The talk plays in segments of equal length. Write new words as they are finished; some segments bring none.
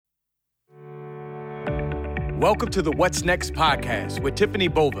Welcome to the What's Next podcast with Tiffany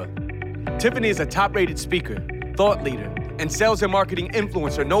Bova. Tiffany is a top-rated speaker, thought leader, and sales and marketing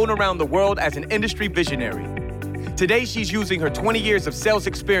influencer known around the world as an industry visionary. Today, she's using her 20 years of sales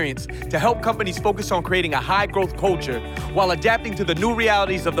experience to help companies focus on creating a high-growth culture while adapting to the new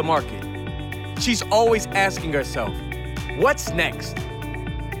realities of the market. She's always asking herself, what's next?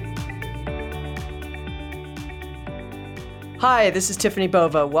 Hi, this is Tiffany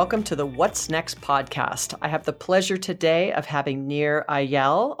Bova. Welcome to the What's Next podcast. I have the pleasure today of having Nir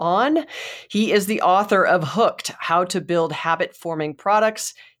Eyal on. He is the author of Hooked, How to Build Habit-Forming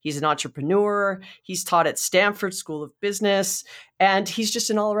Products. He's an entrepreneur. He's taught at Stanford School of Business, and he's just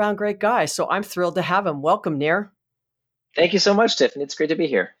an all-around great guy. So I'm thrilled to have him. Welcome, Nir. Thank you so much, Tiffany. It's great to be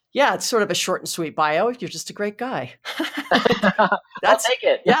here. Yeah, it's sort of a short and sweet bio. You're just a great guy. I'll take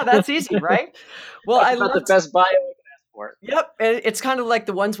it. Yeah, that's easy, right? Well, I love the best bio we can ask for. Yep, it's kind of like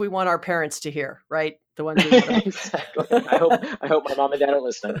the ones we want our parents to hear, right? The ones we want. Exactly. I hope my mom and dad are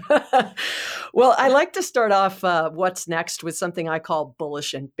listening. Well, I like to start off What's Next with something I call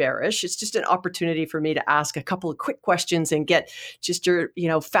bullish and bearish. It's just an opportunity for me to ask a couple of quick questions and get just your,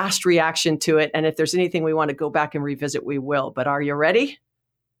 fast reaction to it. And if there's anything we want to go back and revisit, we will. But are you ready?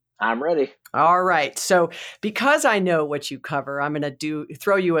 I'm ready. All right. So because I know what you cover, I'm going to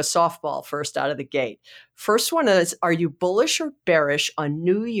throw you a softball first out of the gate. First one is, are you bullish or bearish on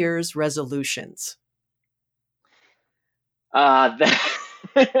New Year's resolutions? Believe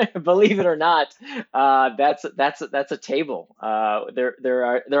it or not, that's a table.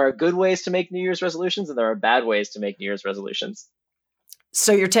 There are good ways to make New Year's resolutions, and there are bad ways to make New Year's resolutions.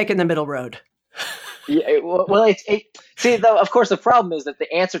 So you're taking the middle road. Yeah, well, see, though, of course, the problem is that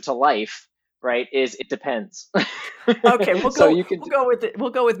the answer to life, right, is it depends. Okay, we'll go with it. We'll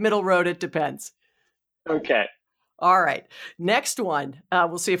go with middle road. It depends. Okay. All right. Next one.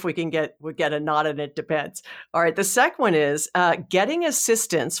 We'll see if we can get a nod, and it depends. All right. The second one is getting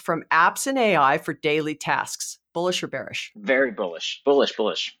assistance from apps and AI for daily tasks. Bullish or bearish? Very bullish.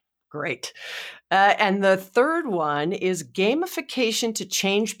 Bullish. Great. And the third one is gamification to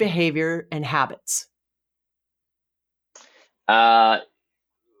change behavior and habits.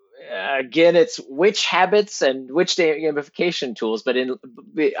 Again, it's which habits and which gamification tools, but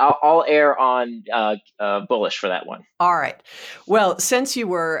I'll err on bullish for that one. All right. Well, since you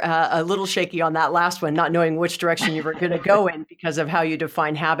were a little shaky on that last one, not knowing which direction you were going to go in because of how you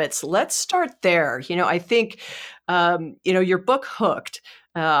define habits, let's start there. I think, your book Hooked,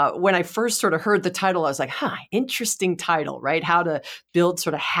 when I first sort of heard the title, I was like, interesting title, right? How to build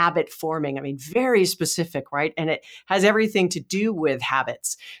sort of habit forming. I mean, very specific, right? And it has everything to do with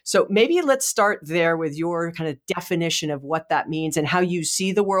habits. So maybe let's start there with your kind of definition of what that means and how you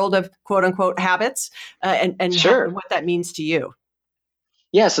see the world of quote unquote habits and Sure. what that means to you.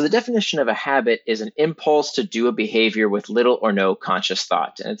 Yeah, so the definition of a habit is an impulse to do a behavior with little or no conscious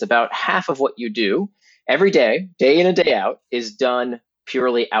thought. And it's about half of what you do every day in and day out, is done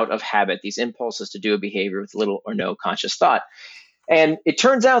purely out of habit, these impulses to do a behavior with little or no conscious thought. And it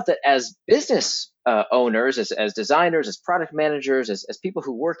turns out that as business owners, as designers, as product managers, as people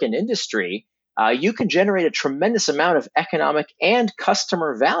who work in industry, you can generate a tremendous amount of economic and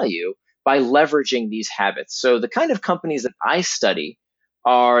customer value by leveraging these habits. So the kind of companies that I study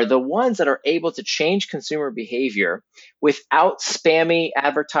are the ones that are able to change consumer behavior without spammy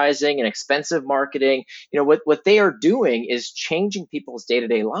advertising and expensive marketing. What they are doing is changing people's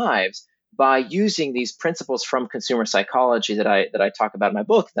day-to-day lives by using these principles from consumer psychology that I talk about in my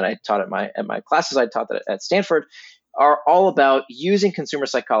book, that I taught at my classes I taught at Stanford, are all about using consumer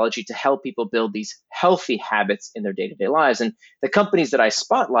psychology to help people build these healthy habits in their day-to-day lives. And the companies that I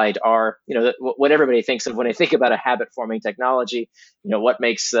spotlight are, what everybody thinks of when they think about a habit-forming technology. What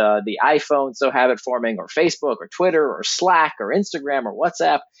makes the iPhone so habit-forming, or Facebook, or Twitter, or Slack, or Instagram, or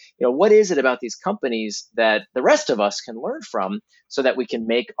WhatsApp? What is it about these companies that the rest of us can learn from so that we can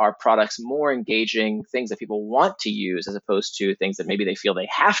make our products more engaging, things that people want to use, as opposed to things that maybe they feel they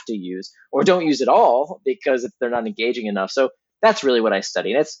have to use or don't use at all because they're not engaging enough. So that's really what I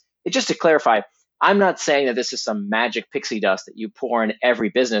study. And it's just to clarify, I'm not saying that this is some magic pixie dust that you pour in every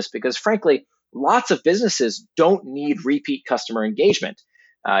business, because frankly, lots of businesses don't need repeat customer engagement.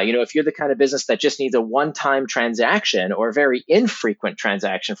 If you're the kind of business that just needs a one-time transaction or a very infrequent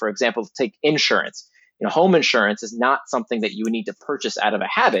transaction, for example, take insurance. Home insurance is not something that you would need to purchase out of a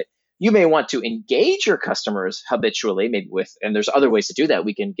habit. You may want to engage your customers habitually, maybe and there's other ways to do that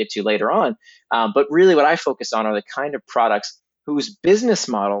we can get to later on. But really what I focus on are the kind of products whose business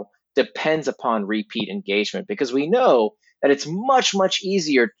model depends upon repeat engagement, because we know that it's much, much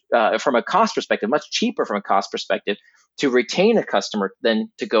easier from a cost perspective, much cheaper from a cost perspective to retain a customer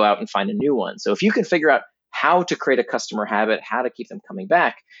than to go out and find a new one. So if you can figure out how to create a customer habit, how to keep them coming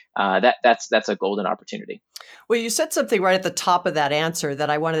back, that's a golden opportunity. Well, you said something right at the top of that answer that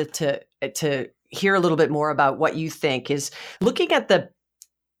I wanted to hear a little bit more about what you think is looking at the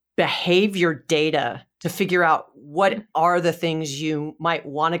behavior data to figure out what are the things you might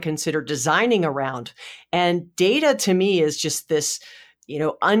want to consider designing around. And data to me is just this,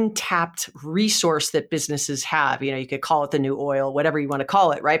 untapped resource that businesses have. You could call it the new oil, whatever you want to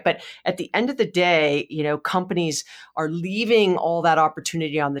call it, right? But at the end of the day, companies are leaving all that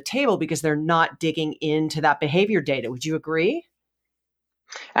opportunity on the table because they're not digging into that behavior data. Would you agree?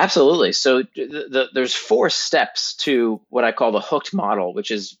 Absolutely. So there's 4 steps to what I call the hooked model, which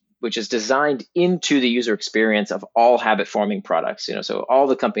is designed into the user experience of all habit forming products. So all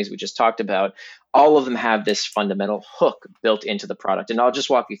the companies we just talked about, all of them have this fundamental hook built into the product. And I'll just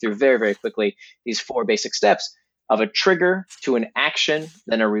walk you through very, very quickly these 4 basic steps of a trigger to an action,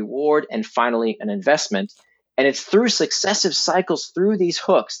 then a reward, and finally an investment. And it's through successive cycles through these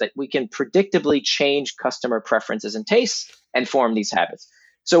hooks that we can predictably change customer preferences and tastes and form these habits.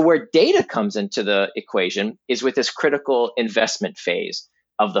 So where data comes into the equation is with this critical investment phase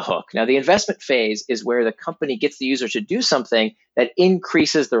of the hook. Now, the investment phase is where the company gets the user to do something that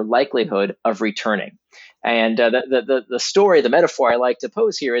increases their likelihood of returning. And the story, the metaphor I like to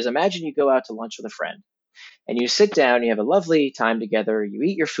pose here is, imagine you go out to lunch with a friend and you sit down, you have a lovely time together, you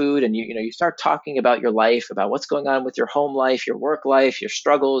eat your food, and you start talking about your life, about what's going on with your home life, your work life, your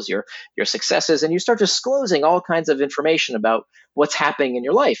struggles, your successes, and you start disclosing all kinds of information about what's happening in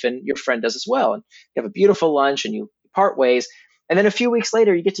your life, and your friend does as well. And you have a beautiful lunch and you part ways. And then a few weeks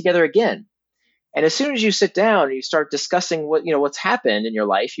later, you get together again. And as soon as you sit down and you start discussing what's happened in your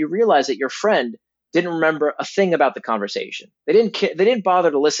life, you realize that your friend didn't remember a thing about the conversation. They didn't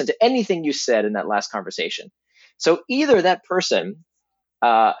bother to listen to anything you said in that last conversation. So either that person,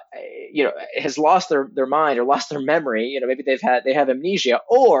 has lost their mind or lost their memory. Maybe they have amnesia,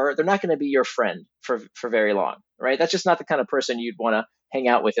 or they're not going to be your friend for very long, right? That's just not the kind of person you'd want to hang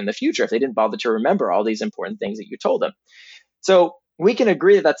out with in the future if they didn't bother to remember all these important things that you told them. So we can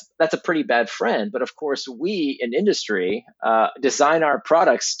agree that that's a pretty bad friend, but of course we in industry design our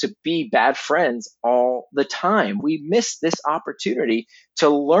products to be bad friends all the time. We miss this opportunity to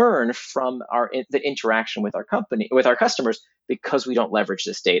learn from the interaction with our company, with our customers, because we don't leverage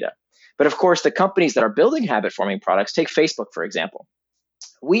this data. But of course, the companies that are building habit-forming products, take Facebook for example,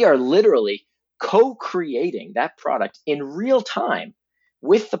 we are literally co-creating that product in real time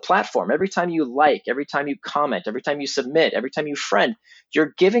with the platform. Every time you like, every time you comment, every time you submit, every time you friend,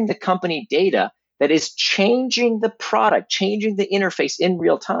 you're giving the company data that is changing the product, changing the interface in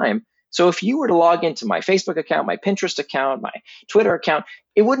real time. So if you were to log into my Facebook account, my Pinterest account, my Twitter account,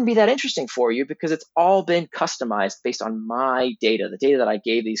 it wouldn't be that interesting for you because it's all been customized based on my data, the data that I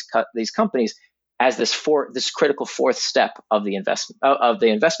gave these companies as this critical 4th step of the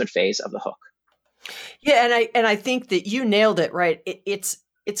investment phase of the hook. Yeah, and I think that you nailed it, right?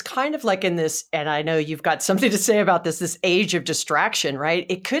 It's kind of like in this, and I know you've got something to say about this age of distraction, right?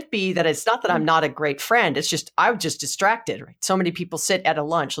 It could be that it's not that I'm not a great friend. It's just, I'm just distracted, right? So many people sit at a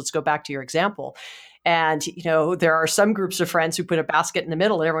lunch. Let's go back to your example. And, there are some groups of friends who put a basket in the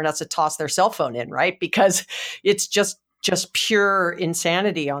middle and everyone has to toss their cell phone in, right? Because it's just pure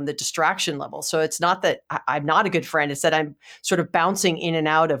insanity on the distraction level. So it's not that I'm not a good friend. It's that I'm sort of bouncing in and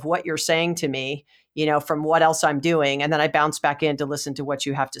out of what you're saying to me, from what else I'm doing. And then I bounce back in to listen to what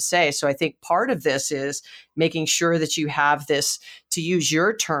you have to say. So I think part of this is making sure that you have this, to use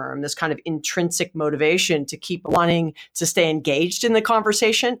your term, this kind of intrinsic motivation to keep wanting to stay engaged in the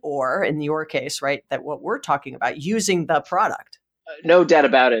conversation, or in your case, right, that what we're talking about, using the product. No doubt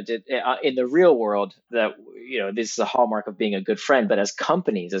about it. In the real world, that this is a hallmark of being a good friend. But as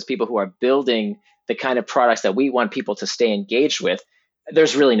companies, as people who are building the kind of products that we want people to stay engaged with,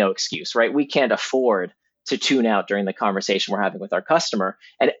 there's really no excuse, right? We can't afford to tune out during the conversation we're having with our customer.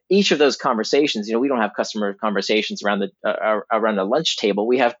 And each of those conversations, we don't have customer conversations around the lunch table.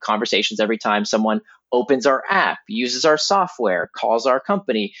 We have conversations every time someone opens our app, uses our software, calls our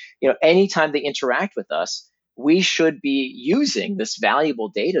company. Anytime they interact with us, we should be using this valuable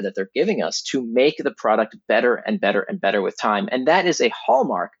data that they're giving us to make the product better and better and better with time. And that is a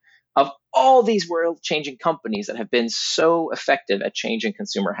hallmark of all these world-changing companies that have been so effective at changing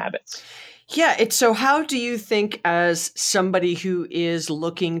consumer habits. Yeah. So how do you think, as somebody who is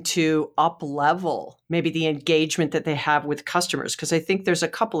looking to up-level maybe the engagement that they have with customers? Because I think there's a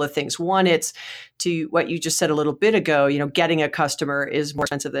couple of things. One, it's to what you just said a little bit ago, getting a customer is more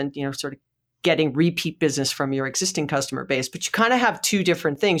expensive than, sort of getting repeat business from your existing customer base. But you kind of have two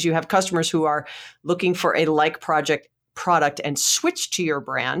different things. You have customers who are looking for a like product and switch to your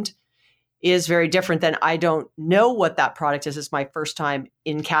brand is very different than I don't know what that product is. It's my first time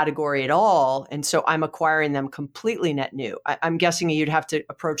in category at all. And so I'm acquiring them completely net new. I'm guessing you'd have to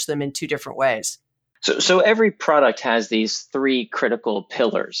approach them in two different ways. So every product has these three critical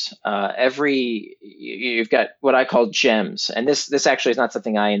pillars. You've got what I call gems, and this actually is not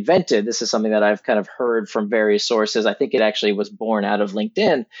something I invented. This is something that I've kind of heard from various sources. I think it actually was born out of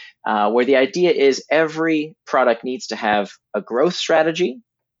LinkedIn, where the idea is every product needs to have a growth strategy,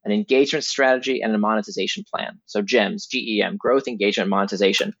 an engagement strategy, and a monetization plan. So GEMS, GEM, growth, engagement,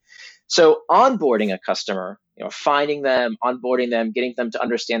 monetization. So onboarding a customer, finding them, onboarding them, getting them to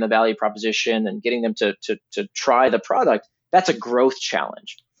understand the value proposition and getting them to try the product, that's a growth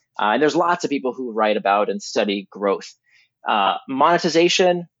challenge. And there's lots of people who write about and study growth.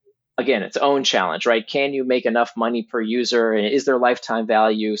 Monetization, again, its own challenge, right? Can you make enough money per user? Is their lifetime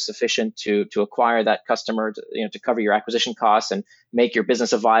value sufficient to acquire that customer, to cover your acquisition costs and make your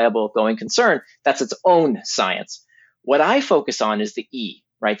business a viable going concern? That's its own science. What I focus on is the E,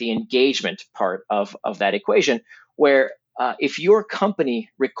 right? The engagement part of that equation, where if your company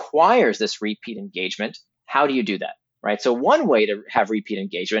requires this repeat engagement, how do you do that, right? So one way to have repeat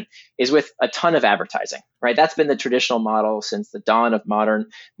engagement is with a ton of advertising, right? That's been the traditional model since the dawn of modern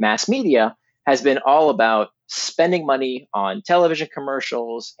mass media, has been all about spending money on television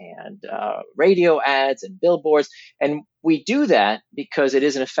commercials and radio ads and billboards. And we do that because it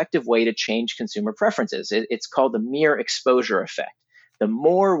is an effective way to change consumer preferences. It's called the mere exposure effect. The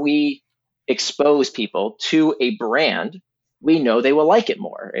more we expose people to a brand, we know they will like it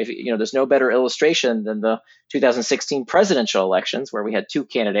more. There's no better illustration than the 2016 presidential elections, where we had two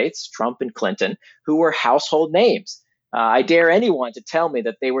candidates, Trump and Clinton, who were household names. I dare anyone to tell me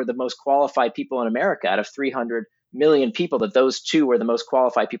that they were the most qualified people in America out of 300 million people, that those two were the most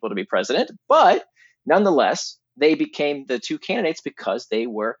qualified people to be president. But nonetheless, they became the two candidates because they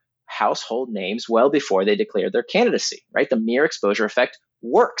were household names well before they declared their candidacy, right? The mere exposure effect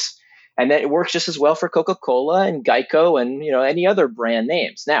works. And then it works just as well for Coca-Cola and Geico and any other brand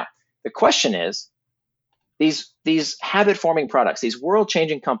names. Now, the question is, these habit-forming products, these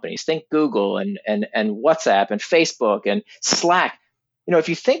world-changing companies, think Google and WhatsApp and Facebook and Slack. If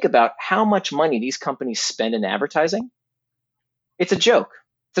you think about how much money these companies spend in advertising, it's a joke.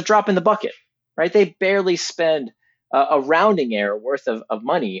 It's a drop in the bucket, right? They barely spend a rounding error worth of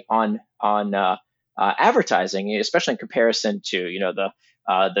money on advertising, especially in comparison to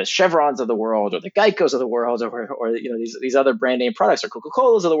the Chevrons of the world or the Geicos of the world or these other brand name products or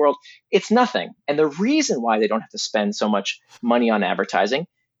Coca-Colas of the world. It's nothing. And the reason why they don't have to spend so much money on advertising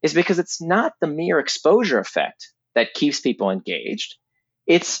is because it's not the mere exposure effect that keeps people engaged.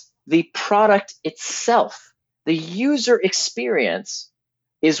 It's the product itself. The user experience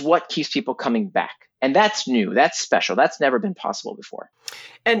is what keeps people coming back. And that's new. That's special. That's never been possible before.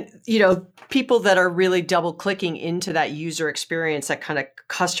 And, people that are really double clicking into that user experience, that kind of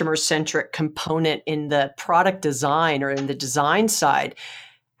customer centric component in the product design or in the design side,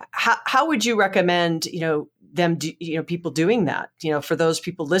 how would you recommend, people doing that, for those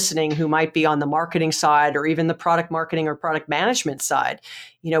people listening who might be on the marketing side or even the product marketing or product management side?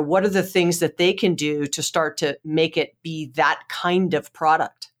 What are the things that they can do to start to make it be that kind of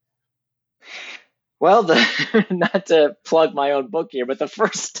product? Well, not to plug my own book here, but the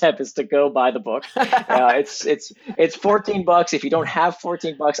first step is to go buy the book. It's $14. If you don't have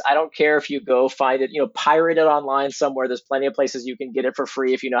 $14, I don't care if you go find it, pirate it online somewhere. There's plenty of places you can get it for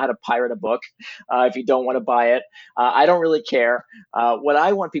free if you know how to pirate a book. If you don't want to buy it, I don't really care. What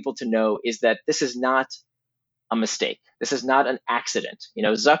I want people to know is that this is not a mistake. This is not an accident.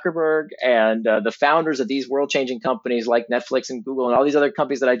 Zuckerberg and the founders of these world-changing companies like Netflix and Google and all these other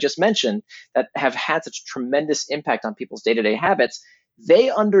companies that I just mentioned that have had such tremendous impact on people's day-to-day habits, they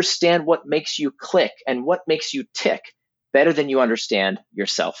understand what makes you click and what makes you tick better than you understand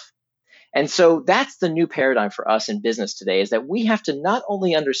yourself. And so that's the new paradigm for us in business today, is that we have to not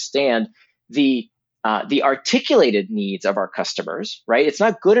only understand the articulated needs of our customers, right? It's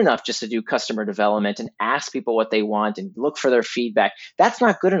not good enough just to do customer development and ask people what they want and look for their feedback. That's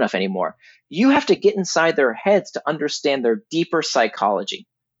not good enough anymore. You have to get inside their heads to understand their deeper psychology,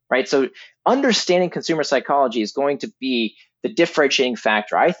 right? So understanding consumer psychology is going to be the differentiating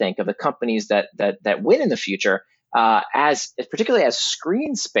factor, I think, of the companies that win in the future, particularly as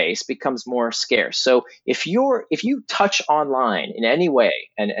screen space becomes more scarce. So if you touch online in any way,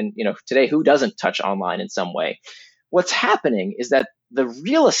 and today who doesn't touch online in some way, what's happening is that the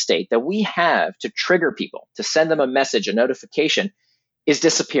real estate that we have to trigger people, to send them a message, a notification, is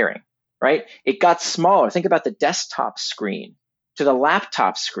disappearing. right? It got smaller. Think about the desktop screen to the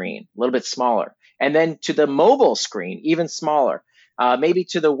laptop screen, a little bit smaller, and then to the mobile screen, even smaller. Maybe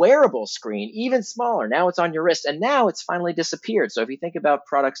to the wearable screen, even smaller. Now it's on your wrist, and now it's finally disappeared. So if you think about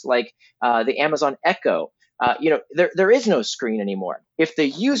products like the Amazon Echo, there is no screen anymore. If the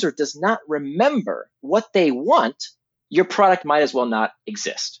user does not remember what they want, your product might as well not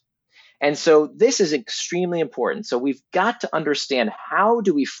exist. And so this is extremely important. So we've got to understand, how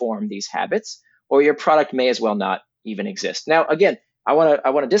do we form these habits, or your product may as well not even exist. Now, again, I want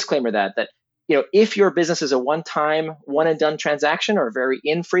to disclaimer that if your business is a one-time, one and done transaction, or a very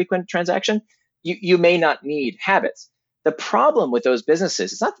infrequent transaction, you may not need habits. The problem with those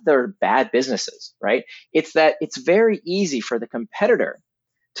businesses is not that they're bad businesses, right? It's that it's very easy for the competitor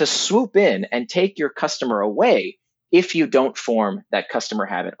to swoop in and take your customer away if you don't form that customer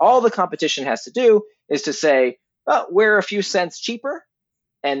habit. All the competition has to do is to say, oh, we're a few cents cheaper,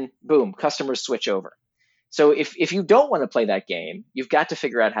 and boom, customers switch over. So if you don't want to play that game, you've got to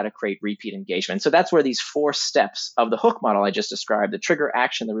figure out how to create repeat engagement. So that's where these 4 steps of the hook model I just described, the trigger,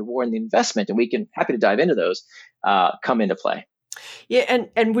 action, the reward, and the investment, and we can happy to dive into those, come into play. Yeah,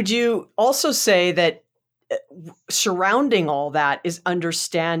 and would you also say that surrounding all that is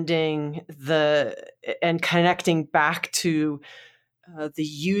understanding and connecting back to the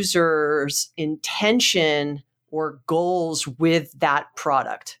user's intention or goals with that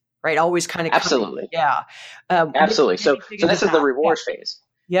product, right? Always kind of absolutely, yeah, absolutely. So this is the reward phase.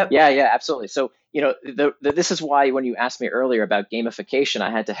 Yep. Yeah, absolutely. So this is why when you asked me earlier about gamification, I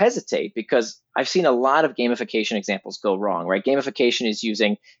had to hesitate, because I've seen a lot of gamification examples go wrong, right? Gamification is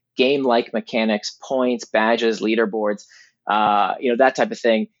using game-like mechanics, points, badges, leaderboards, that type of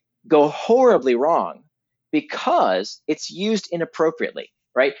thing, go horribly wrong because it's used inappropriately,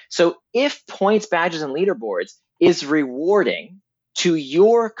 right? So if points, badges, and leaderboards is rewarding to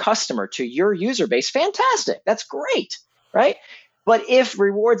your customer, to your user base, fantastic. That's great, right? But if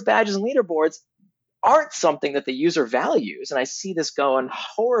rewards, badges, and leaderboards aren't something that the user values, and I see this going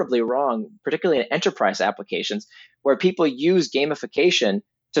horribly wrong, particularly in enterprise applications, where people use gamification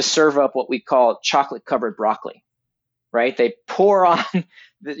to serve up what we call chocolate-covered broccoli, right? They pour on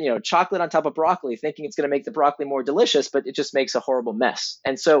chocolate on top of broccoli, thinking it's going to make the broccoli more delicious, but it just makes a horrible mess.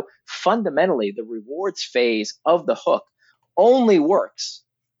 And so fundamentally, the rewards phase of the hook only works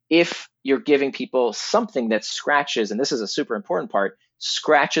if you're giving people something that scratches, and this is a super important part,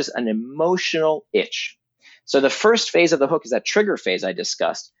 scratches an emotional itch. So the first phase of the hook is that trigger phase I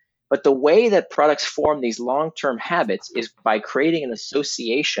discussed. But the way that products form these long-term habits is by creating an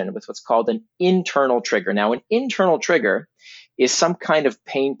association with what's called an internal trigger. Now, an internal trigger is some kind of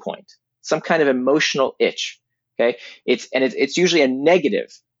pain point, some kind of emotional itch. Okay, it's usually a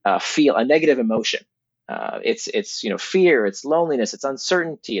negative a negative emotion. It's fear, it's loneliness, it's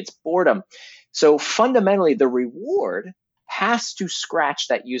uncertainty, it's boredom. So fundamentally, the reward has to scratch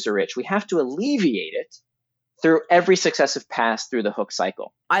that user itch. We have to alleviate it through every successive pass through the hook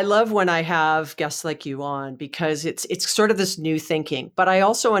cycle. I love when I have guests like you on, because it's sort of this new thinking, but I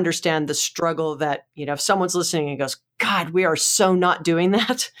also understand the struggle that, if someone's listening and goes, God, we are so not doing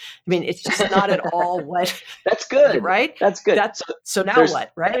that. I mean, it's just not at all what. That's good. Right? That's good. So now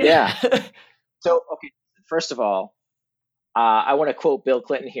what, right? Yeah. So, okay, first of all, I want to quote Bill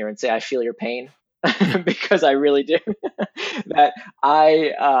Clinton here and say, I feel your pain. Because I really do. That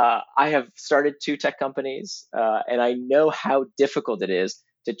I have started 2 tech companies, and I know how difficult it is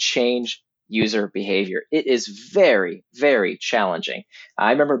to change user behavior. It is very, very challenging.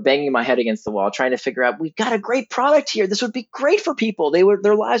 I remember banging my head against the wall, trying to figure out, we've got a great product here. This would be great for people.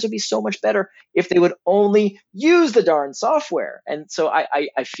 Their lives would be so much better if they would only use the darn software. And so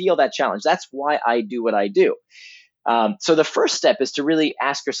I feel that challenge. That's why I do what I do. So the first step is to really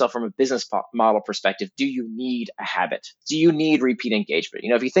ask yourself from a business model perspective, do you need a habit? Do you need repeat engagement?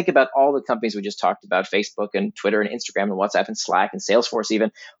 If you think about all the companies we just talked about, Facebook and Twitter and Instagram and WhatsApp and Slack and Salesforce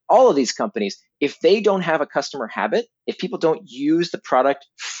even, all of these companies, if they don't have a customer habit, if people don't use the product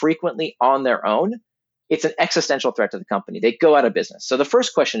frequently on their own, it's an existential threat to the company. They go out of business. So the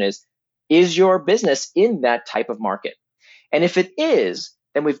first question is your business in that type of market? And if it is,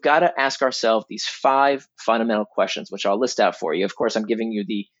 then we've got to ask ourselves these 5 fundamental questions, which I'll list out for you. Of course, I'm giving you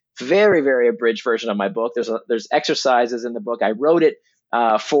the very, very abridged version of my book. There's exercises in the book. I wrote it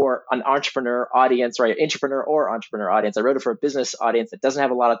for an entrepreneur audience, right? Intrapreneur or entrepreneur audience. I wrote it for a business audience that doesn't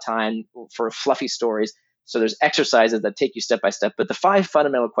have a lot of time for fluffy stories. So there's exercises that take you step by step. But the 5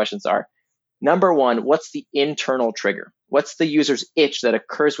 fundamental questions are, number 1, what's the internal trigger? What's the user's itch that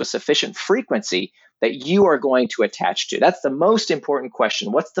occurs with sufficient frequency that you are going to attach to? That's the most important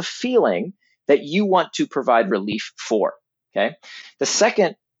question. What's the feeling that you want to provide relief for? Okay. The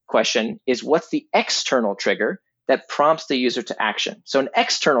second question is, what's the external trigger that prompts the user to action? So an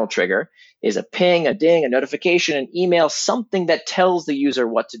external trigger is a ping, a ding, a notification, an email, something that tells the user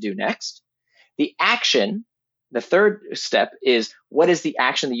what to do next. The action, the third step, is what is the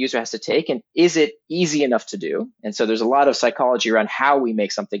action the user has to take, and is it easy enough to do? And so there's a lot of psychology around how we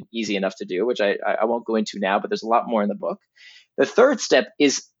make something easy enough to do, which I won't go into now, but there's a lot more in the book. The third step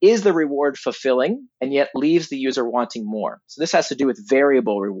is the reward fulfilling and yet leaves the user wanting more? So this has to do with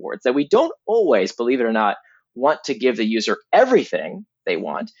variable rewards, that we don't always, believe it or not, want to give the user everything they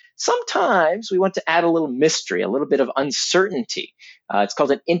want. Sometimes we want to add a little mystery, a little bit of uncertainty. It's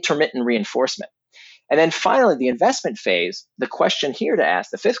called an intermittent reinforcement. And then finally, the investment phase, the question here to ask,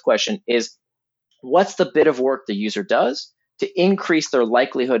 the fifth question, is what's the bit of work the user does to increase their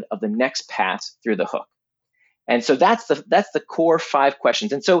likelihood of the next pass through the hook? And so that's the core 5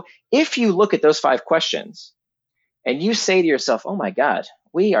 questions. And so if you look at those 5 questions and you say to yourself, oh my God,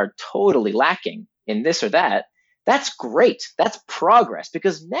 we are totally lacking in this or that, that's great. That's progress,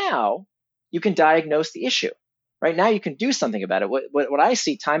 because now you can diagnose the issue. Right now you can do something about it. What I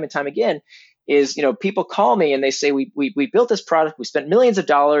see time and time again is, people call me and they say, we built this product, we spent millions of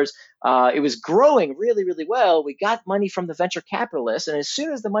dollars, it was growing really, really well. We got money from the venture capitalists, and as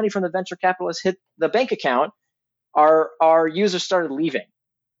soon as the money from the venture capitalists hit the bank account, our users started leaving.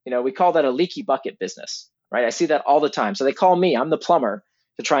 We call that a leaky bucket business, right? I see that all the time. So they call me, I'm the plumber,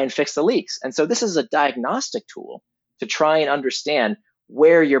 to try and fix the leaks. And so this is a diagnostic tool to try and understand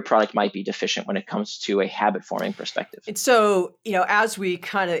where your product might be deficient when it comes to a habit forming perspective. And so, as we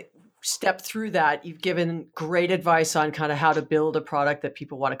kind of step through that, you've given great advice on kind of how to build a product that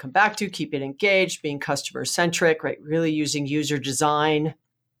people want to come back to, keep it engaged, being customer centric, right? Really using user design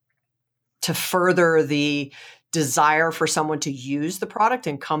to further the desire for someone to use the product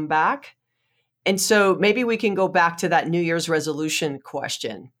and come back. And so maybe we can go back to that New Year's resolution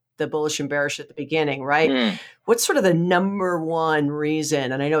question, the bullish and bearish at the beginning, right? What's sort of the number one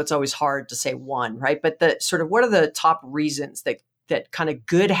reason? And I know it's always hard to say one, right? But the sort of, what are the top reasons that kind of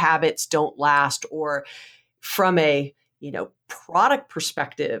good habits don't last, or from a, product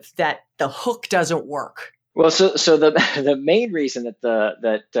perspective, that the hook doesn't work? Well, so the main reason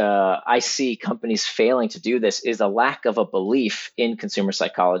that I see companies failing to do this is a lack of a belief in consumer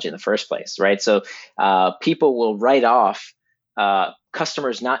psychology in the first place, right? So people will write off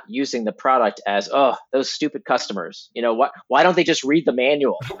customers not using the product as, oh, those stupid customers. Why don't they just read the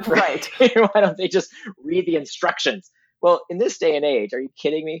manual? Right. Why don't they just read the instructions? Well, in this day and age, are you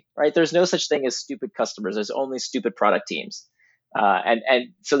kidding me? Right? There's no such thing as stupid customers. There's only stupid product teams. And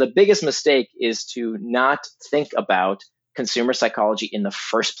so the biggest mistake is to not think about consumer psychology in the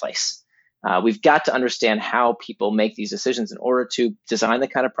first place. We've got to understand how people make these decisions in order to design the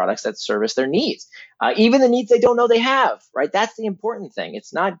kind of products that service their needs, even the needs they don't know they have, right? That's the important thing.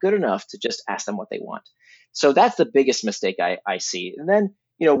 It's not good enough to just ask them what they want. So that's the biggest mistake I see. And then,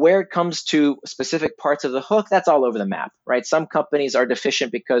 where it comes to specific parts of the hook, that's all over the map, right? Some companies are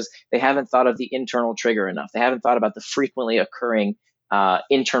deficient because they haven't thought of the internal trigger enough. They haven't thought about the frequently occurring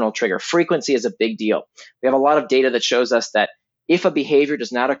internal trigger. Frequency is a big deal. We have a lot of data that shows us that if a behavior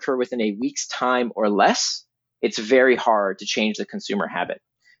does not occur within a week's time or less, it's very hard to change the consumer habit.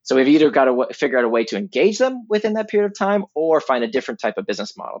 So we've either got to figure out a way to engage them within that period of time, or find a different type of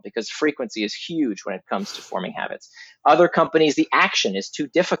business model, because frequency is huge when it comes to forming habits. Other companies, the action is too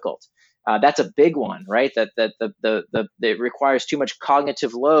difficult. That's a big one, right? That it requires too much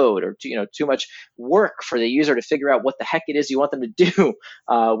cognitive load, or too much work for the user to figure out what the heck it is you want them to do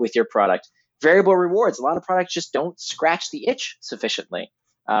with your product. Variable rewards. A lot of products just don't scratch the itch sufficiently.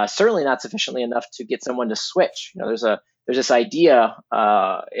 Certainly not sufficiently enough to get someone to switch. There's this idea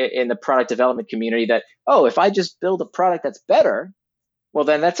in the product development community that, if I just build a product that's better, well,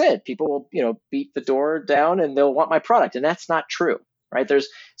 then that's it. People will, beat the door down and they'll want my product. And that's not true, right? There's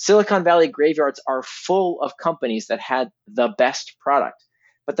Silicon Valley graveyards are full of companies that had the best product.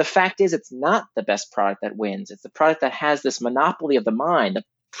 But the fact is, it's not the best product that wins. It's the product that has this monopoly of the mind, the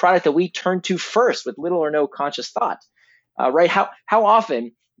product that we turn to first with little or no conscious thought, right? How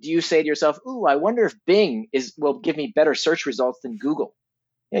often do you say to yourself, ooh, I wonder if Bing will give me better search results than Google?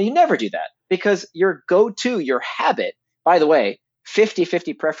 You never do that, because your go-to, your habit, by the way,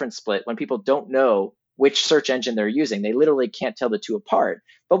 50-50 preference split when people don't know which search engine they're using. They literally can't tell the two apart.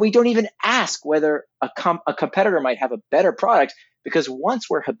 But we don't even ask whether a competitor might have a better product, because once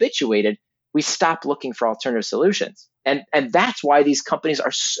we're habituated, we stop looking for alternative solutions. And that's why these companies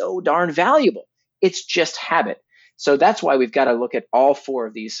are so darn valuable. It's just habit. So that's why we've got to look at all 4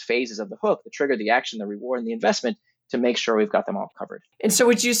 of these phases of the hook: the trigger, the action, the reward, and the investment, to make sure we've got them all covered. And so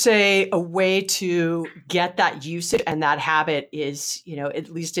would you say a way to get that usage and that habit is, at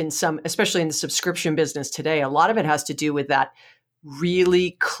least in some, especially in the subscription business today, a lot of it has to do with that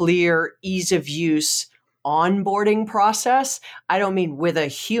really clear ease of use onboarding process. I don't mean with a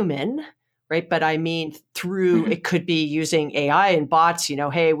human, right? But I mean through, it could be using AI and bots,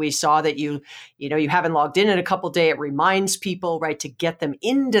 hey, we saw that you haven't logged in a couple of days. It reminds people, right, to get them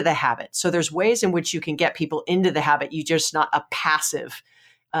into the habit. So there's ways in which you can get people into the habit. You're just not a passive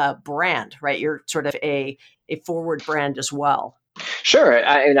brand, right? You're sort of a forward brand as well. Sure.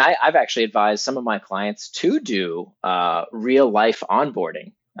 I've actually advised some of my clients to do real life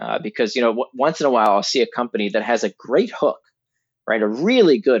onboarding because, once in a while I'll see a company that has a great hook, right? A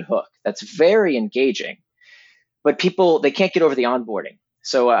really good hook that's very engaging, but they can't get over the onboarding.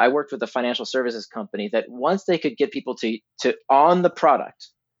 So I worked with a financial services company that once they could get people to on the product,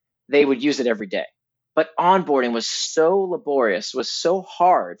 they would use it every day. But onboarding was so laborious, was so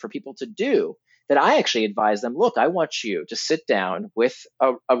hard for people to do that I actually advised them, look, I want you to sit down with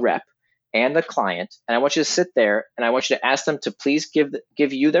a rep and the client, and I want you to sit there and I want you to ask them to please give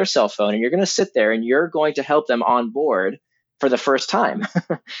you their cell phone, and you're going to sit there and you're going to help them on board for the first time.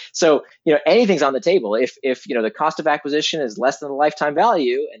 So, anything's on the table. If the cost of acquisition is less than the lifetime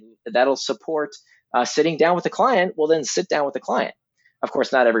value, and that'll support sitting down with the client, well, then sit down with the client. Of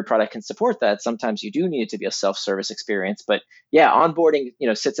course, not every product can support that. Sometimes you do need it to be a self-service experience. But yeah, onboarding,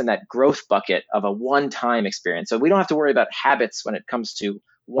 sits in that growth bucket of a one-time experience. So we don't have to worry about habits when it comes to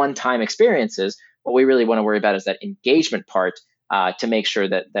one-time experiences. What we really want to worry about is that engagement part to make sure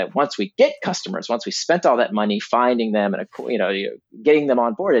that once we get customers, once we spent all that money finding them and getting them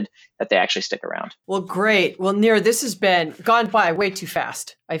onboarded, that they actually stick around. Well, great. Well, Nir, this has gone by way too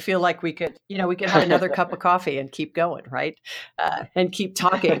fast. I feel like we could have another cup of coffee and keep going, right? And keep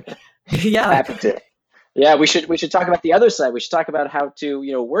talking. Yeah. Happy to. Yeah, we should talk about the other side. We should talk about how to,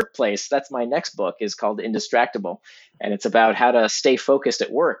 workplace. That's my next book, is called Indistractable. And it's about how to stay focused at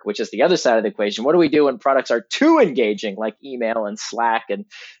work, which is the other side of the equation. What do we do when products are too engaging, like email and Slack and,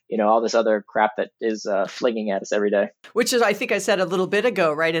 all this other crap that is flinging at us every day? Which is, I think I said a little bit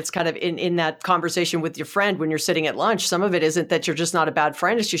ago, right? It's kind of in that conversation with your friend when you're sitting at lunch. Some of it isn't that you're just not a bad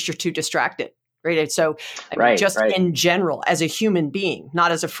friend. It's just you're too distracted. Right. So in general, as a human being,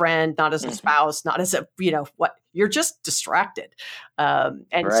 not as a friend, not as a spouse, not as you're just distracted. So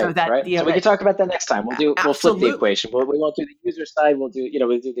we can talk about that next time. We'll flip the equation. We won't do the user side. We'll do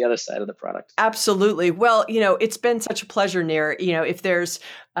the other side of the product. Absolutely. Well, it's been such a pleasure, Nir. If there's,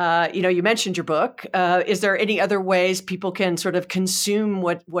 you mentioned your book. Is there any other ways people can sort of consume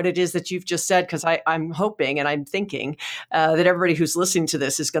what it is that you've just said? Because I'm hoping and I'm thinking that everybody who's listening to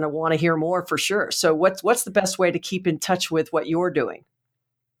this is going to want to hear more for sure. So what's the best way to keep in touch with what you're doing?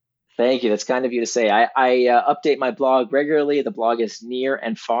 Thank you. That's kind of you to say. I update my blog regularly. The blog is Nir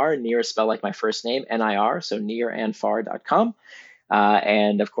and Far. Nir is spelled like my first name, N-I-R, so nirandfar.com.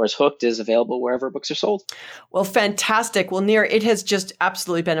 And of course, Hooked is available wherever books are sold. Well, fantastic. Well, Nir, it has just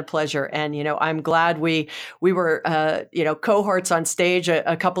absolutely been a pleasure. And, I'm glad we were, cohorts on stage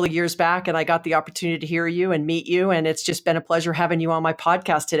a couple of years back, and I got the opportunity to hear you and meet you. And it's just been a pleasure having you on my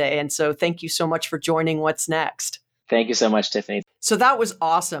podcast today. And so thank you so much for joining What's Next. Thank you so much, Tiffany. So that was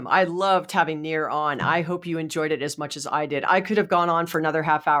awesome. I loved having Nir on. I hope you enjoyed it as much as I did. I could have gone on for another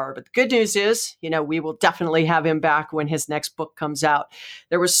half hour, but the good news is, we will definitely have him back when his next book comes out.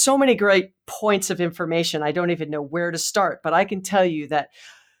 There were so many great points of information. I don't even know where to start, but I can tell you that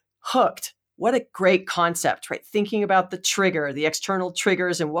Hooked, what a great concept, right? Thinking about the trigger, the external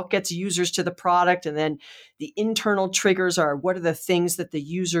triggers and what gets users to the product. And then the internal triggers are what are the things that the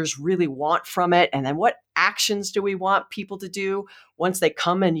users really want from it? And then what actions do we want people to do once they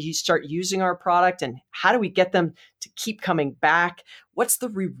come and you start using our product? And how do we get them to keep coming back? What's the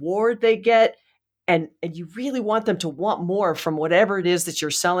reward they get? And you really want them to want more from whatever it is that you're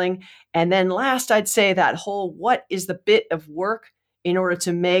selling. And then last, I'd say that whole, what is the bit of work in order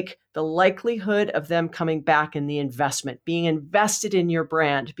to make the likelihood of them coming back in the investment, being invested in your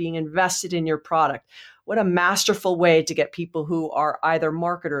brand, being invested in your product. What a masterful way to get people who are either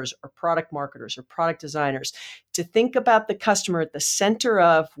marketers or product designers to think about the customer at the center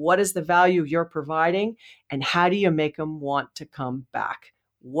of what is the value you're providing and how do you make them want to come back.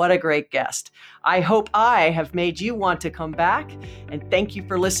 What a great guest. I hope I have made you want to come back. And thank you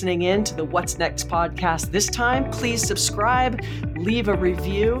for listening in to the What's Next podcast this time. Please subscribe, leave a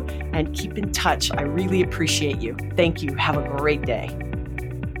review, and keep in touch. I really appreciate you. Thank you. Have a great day.